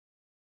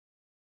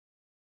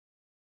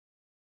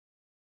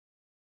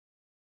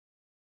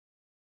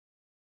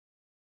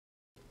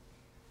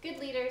Good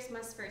leaders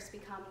must first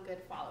become good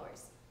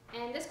followers.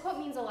 And this quote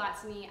means a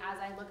lot to me as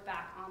I look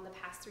back on the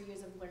past 3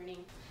 years of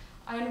learning.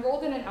 I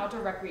enrolled in an outdoor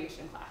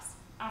recreation class.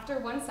 After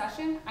one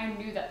session, I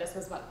knew that this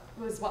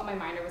was what my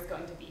minor was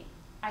going to be.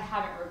 I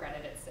haven't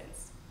regretted it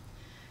since.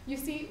 You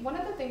see, one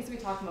of the things we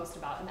talk most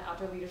about in the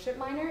outdoor leadership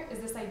minor is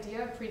this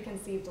idea of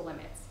preconceived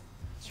limits.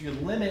 So your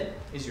limit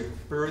is your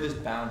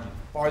furthest boundary,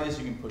 the farthest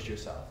you can push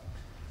yourself.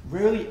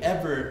 Rarely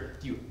ever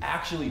do you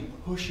actually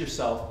push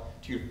yourself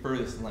to your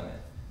furthest limit.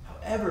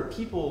 However,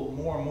 people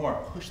more and more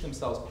push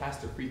themselves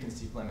past their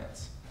preconceived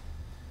limits.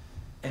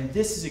 And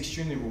this is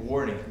extremely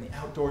rewarding, and the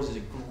outdoors is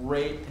a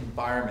great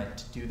environment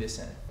to do this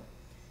in.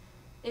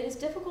 It is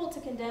difficult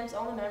to condense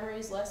all the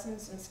memories,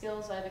 lessons, and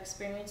skills I've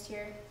experienced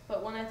here,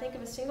 but when I think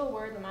of a single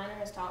word the minor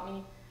has taught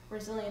me,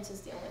 resilience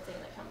is the only thing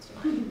that comes to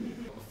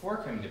mind. Before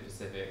coming to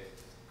Pacific,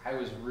 I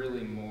was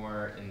really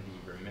more in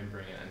the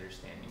remembering and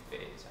understanding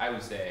phase. I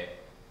would say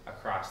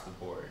across the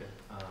board.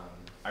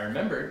 I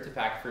remembered to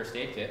pack a first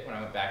aid kit when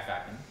I went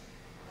backpacking,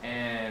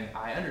 and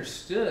I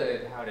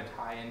understood how to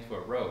tie into a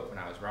rope when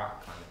I was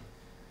rock climbing,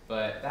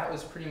 but that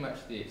was pretty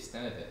much the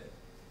extent of it.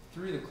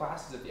 Through the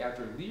classes at the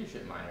Outdoor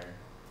Leadership minor,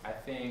 I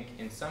think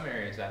in some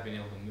areas I've been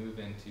able to move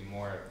into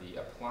more of the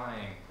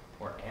applying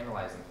or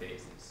analyzing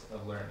phases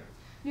of learning.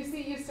 You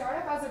see, you start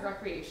up as a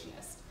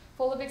recreationist,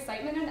 full of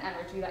excitement and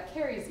energy that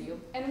carries you,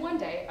 and one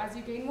day, as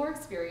you gain more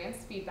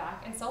experience,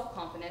 feedback, and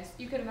self-confidence,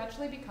 you can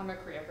eventually become a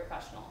career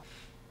professional.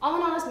 All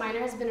in all, this minor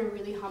has been a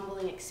really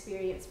humbling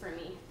experience for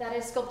me that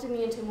has sculpted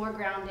me into a more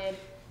grounded,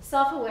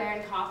 self-aware,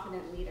 and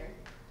confident leader.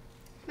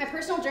 My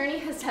personal journey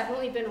has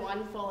definitely been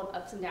one full of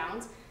ups and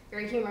downs,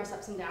 very humorous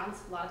ups and downs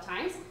a lot of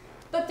times.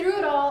 But through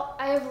it all,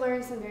 I have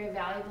learned some very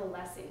valuable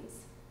lessons.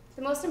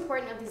 The most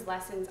important of these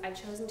lessons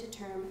I've chosen to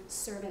term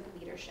servant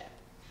leadership.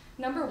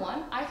 Number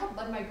one, I had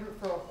led my group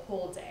for a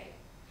whole day.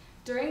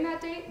 During that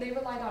day, they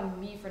relied on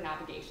me for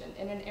navigation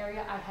in an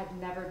area I had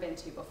never been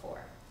to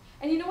before.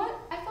 And you know what?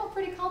 I felt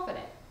pretty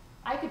confident.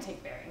 I could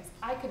take bearings,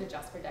 I could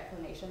adjust for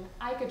declination,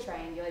 I could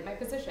triangulate my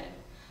position.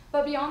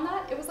 But beyond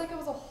that, it was like I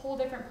was a whole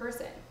different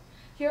person.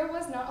 Here I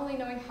was not only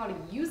knowing how to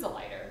use a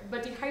lighter,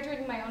 but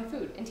dehydrating my own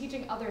food and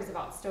teaching others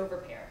about stove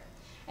repair.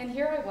 And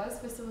here I was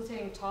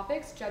facilitating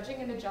topics,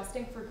 judging and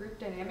adjusting for group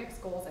dynamics,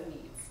 goals, and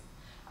needs.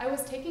 I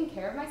was taking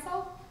care of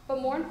myself,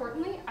 but more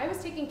importantly, I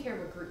was taking care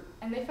of a group,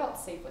 and they felt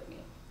safe with me.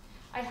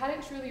 I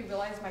hadn't truly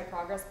realized my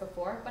progress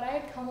before, but I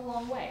had come a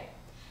long way.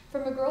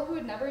 From a girl who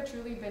had never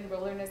truly been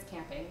wilderness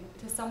camping,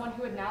 to someone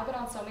who had now been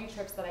on so many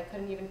trips that I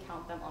couldn't even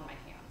count them on my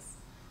hands.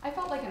 I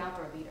felt like an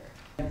outdoor leader.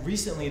 And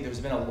recently, there's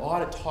been a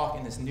lot of talk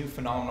in this new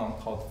phenomenon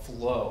called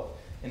flow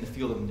in the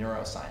field of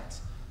neuroscience.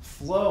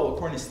 Flow,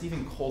 according to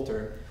Stephen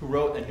Coulter, who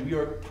wrote a New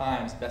York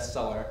Times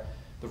bestseller,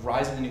 The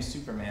Rise of the New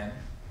Superman,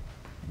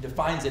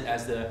 defines it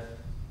as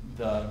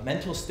the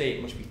mental state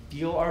in which we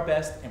feel our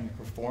best and we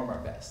perform our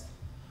best.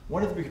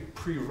 One of the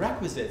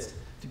prerequisites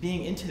to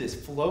being into this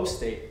flow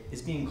state is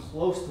being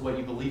close to what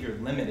you believe your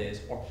limit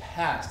is or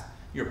past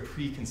your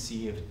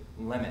preconceived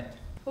limit.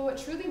 But what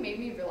truly made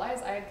me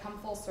realize I had come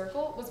full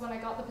circle was when I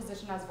got the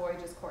position as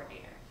Voyages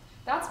coordinator.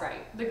 That's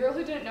right, the girl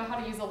who didn't know how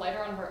to use a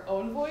lighter on her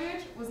own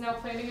voyage was now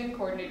planning and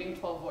coordinating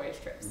 12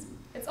 voyage trips.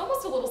 It's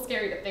almost a little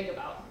scary to think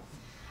about.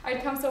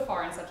 I'd come so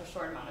far in such a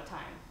short amount of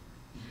time.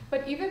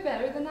 But even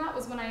better than that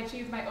was when I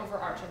achieved my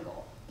overarching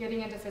goal,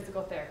 getting into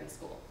physical therapy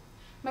school.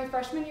 My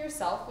freshman year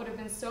self would have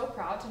been so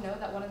proud to know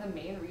that one of the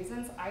main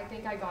reasons I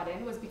think I got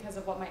in was because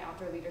of what my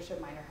outdoor leadership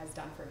minor has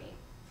done for me.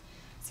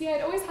 See,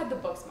 I'd always had the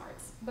book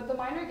smarts, but the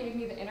minor gave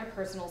me the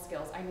interpersonal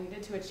skills I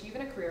needed to achieve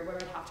in a career where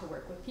I'd have to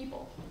work with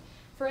people.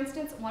 For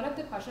instance, one of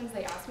the questions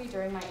they asked me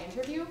during my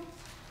interview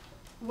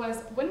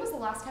was, when was the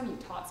last time you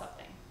taught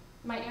something?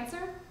 My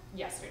answer,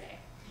 yesterday.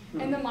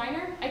 In the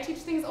minor, I teach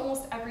things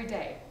almost every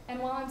day, and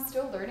while I'm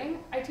still learning,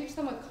 I teach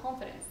them with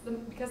confidence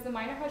because the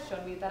minor has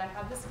shown me that I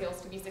have the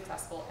skills to be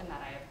successful and that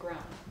I have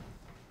grown.